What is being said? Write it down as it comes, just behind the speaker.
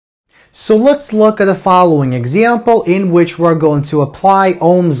So let's look at the following example in which we're going to apply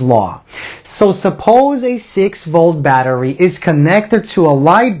Ohm's law. So suppose a 6-volt battery is connected to a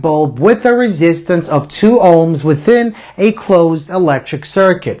light bulb with a resistance of 2 ohms within a closed electric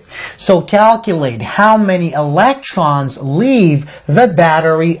circuit. So calculate how many electrons leave the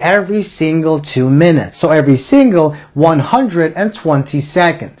battery every single 2 minutes. So every single 120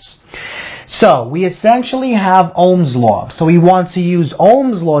 seconds. So we essentially have Ohm's law. So we want to use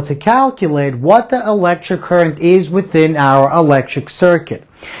Ohm's law to calculate what the electric current is within our electric circuit.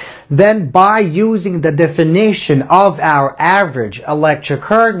 Then by using the definition of our average electric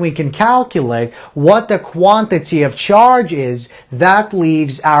current, we can calculate what the quantity of charge is that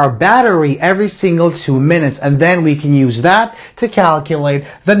leaves our battery every single 2 minutes. And then we can use that to calculate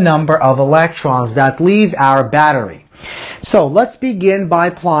the number of electrons that leave our battery. So let's begin by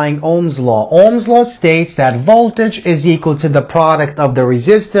applying Ohm's law. Ohm's law states that voltage is equal to the product of the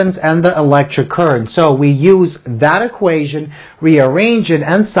resistance and the electric current. So we use that equation, rearrange it,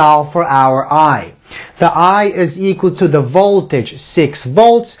 and solve for our I. The I is equal to the voltage, 6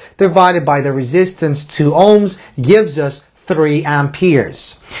 volts, divided by the resistance, 2 ohms, gives us 3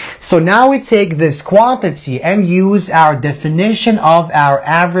 amperes. So now we take this quantity and use our definition of our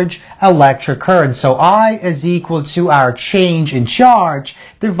average electric current. So I is equal to our change in charge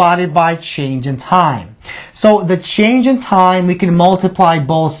divided by change in time. So the change in time, we can multiply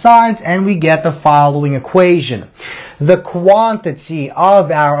both sides and we get the following equation. The quantity of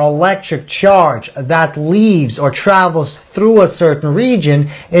our electric charge that leaves or travels through a certain region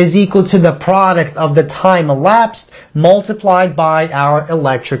is equal to the product of the time elapsed multiplied by our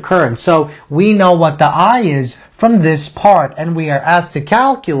electric current. So we know what the I is from this part, and we are asked to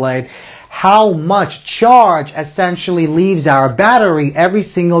calculate how much charge essentially leaves our battery every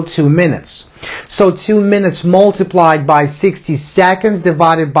single 2 minutes. So 2 minutes multiplied by 60 seconds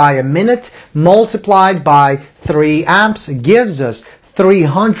divided by a minute multiplied by 3 amps gives us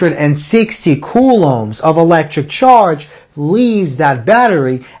 360 coulombs of electric charge leaves that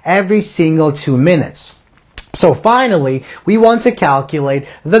battery every single 2 minutes. So finally, we want to calculate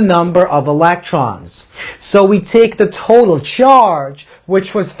the number of electrons. So we take the total charge,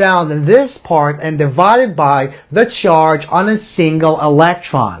 which was found in this part, and divide it by the charge on a single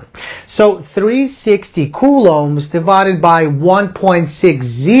electron. So 360 coulombs divided by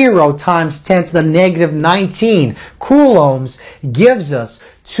 1.60 times 10 to the negative 19 coulombs gives us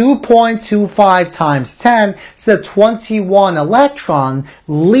 2.25 times 10 to the 21 electron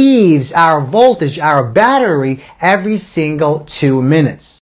leaves our voltage, our battery, every single 2 minutes.